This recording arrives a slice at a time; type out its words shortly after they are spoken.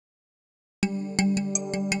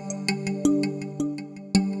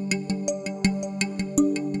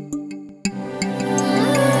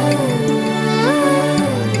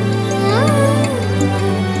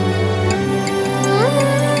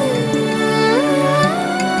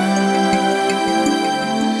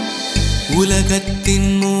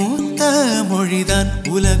உலகத்தின் மூத்த மொழிதான்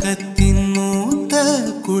உலகத்தின் மூத்த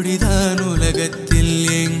குடிதான் உலகத்தில்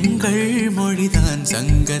எங்கள் மொழிதான்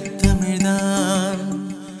சங்கத்தமிழ்தான்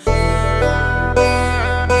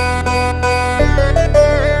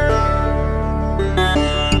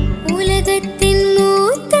உலகத்தின்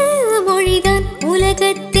மூத்த மொழிதான்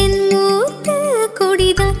உலகத்தின் மூத்த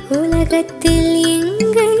குடிதான் உலகத்தில்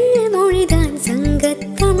எங்கள் மொழிதான்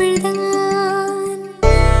சங்கத்தமிழ்தான்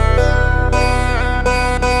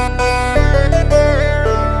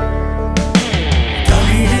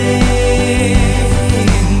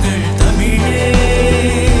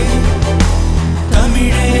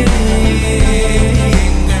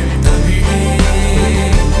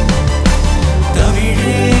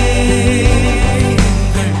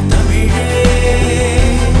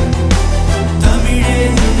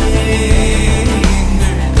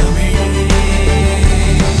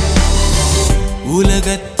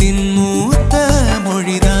உலகத்தின் மூத்த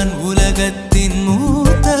மொழிதான் உலகத்தின்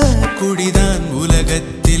மூத்த குடிதான்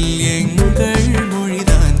உலகத்தில் எங்கள்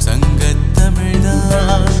மொழிதான்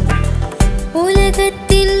சங்கத்தமிழ்தான்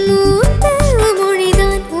உலகத்தின் மூத்த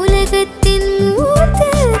மொழிதான் உலகத்தின் மூத்த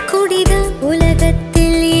குடிதான்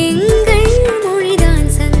உலகத்தில் எங்கள் மொழிதான்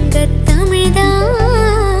சங்கத்தமிழ்தான்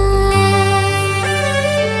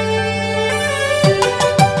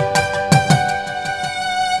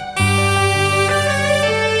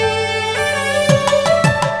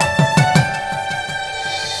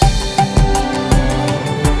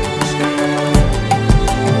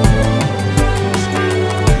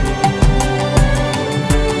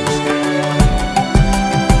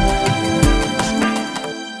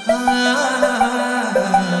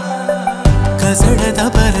கசடத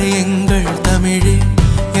பர எங்கள் தமிழே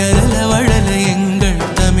எரல வழல எங்கள்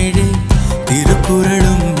தமிழே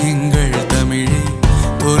திருக்குறளும் எங்கள் தமிழே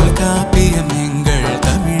தொல்காப்பியம் எங்கள்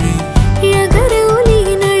தமிழே யகர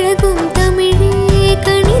ஒலியின் அழகும் தமிழே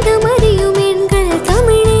கணிதம் அறியும் எங்கள்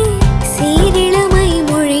தமிழே சீரிளமை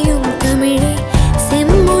மொழியும் தமிழே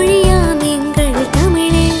செம்மொழியாம் எங்கள்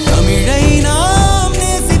தமிழே தமிழை நாம்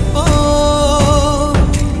நேசிப்போம்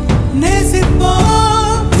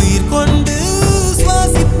நேசிப்போம் உயிர் கொண்டு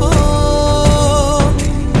சுவாசிப்போம்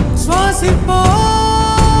சுவாசிப்போம்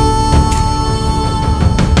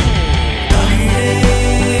தமிழே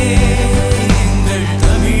எங்கள்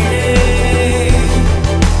தமிழே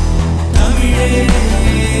தமிழே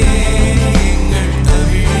எங்கள்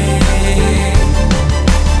தமிழே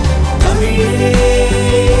தமிழே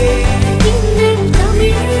எங்கள்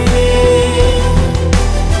தமிழே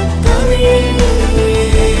தமிழே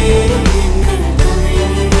எங்கள் தமிழே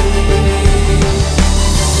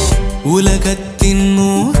உலகத்தின்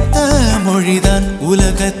மூத்த மொழிதான்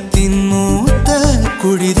உலகத்தின் மூத்த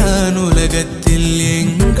குடிதான் உலகத்தில்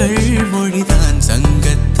எங்கள் மொழிதான்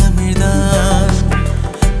சங்கத்தமிழ்தான்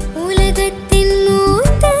உலகத்தின்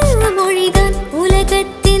மூத்த மொழிதான்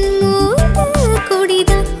உலகத்தின் மூத்த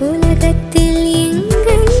குடிதான் உலகத்தில்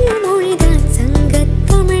எங்கள் மொழிதான்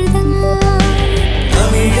சங்கத்தமிழ்தான்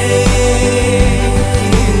தமிழே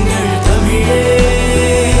எங்கள் தமிழே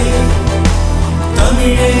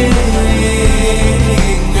தமிழே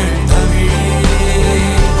எங்கள் தமிழே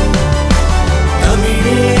தமிழே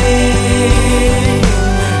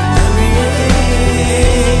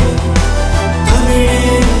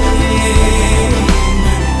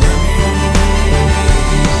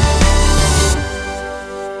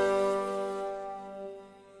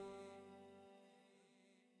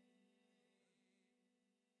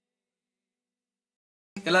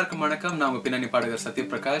எல்லாருக்கும் வணக்கம். நான் உங்க பின்னணி பாடகர்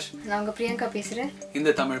சத்யபிரகாஷ். நான் உங்க பிரியங்கா பேசுறேன். இந்த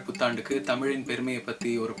தமிழ் புத்தாண்டுக்கு தமிழின் பெருமையை பத்தி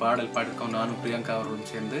ஒரு பாடல் பாடிருக்கோம் நானும் பிரியங்கா அவர்களும்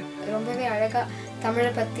சேர்ந்து. ரொம்பவே அழகா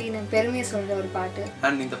தமிழை பத்தி பெருமையை சொல்ற ஒரு பாட்டு.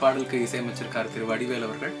 அண்ட் இந்த பாடலுக்கு இசையமைச்சிருக்கார் திரு வடிவேல்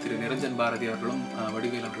அவர்கள். திரு நிரஞ்சன் பாரதி அவர்களும்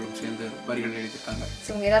வடிவேல் அவர்களும் சேர்ந்து வரிகள் எழுதியிருக்காங்க.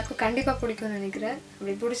 ஸோ உங்க எல்லாருக்கும் கண்டிப்பா பிடிக்கும்னு நினைக்கிறேன்.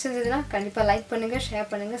 அப்படி பிடிச்சிருந்ததுன்னா கண்டிப்பா லைக் பண்ணுங்க,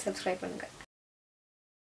 ஷேர் பண்ணுங்க, சப்ஸ்கிரைப் பண்ணுங்க.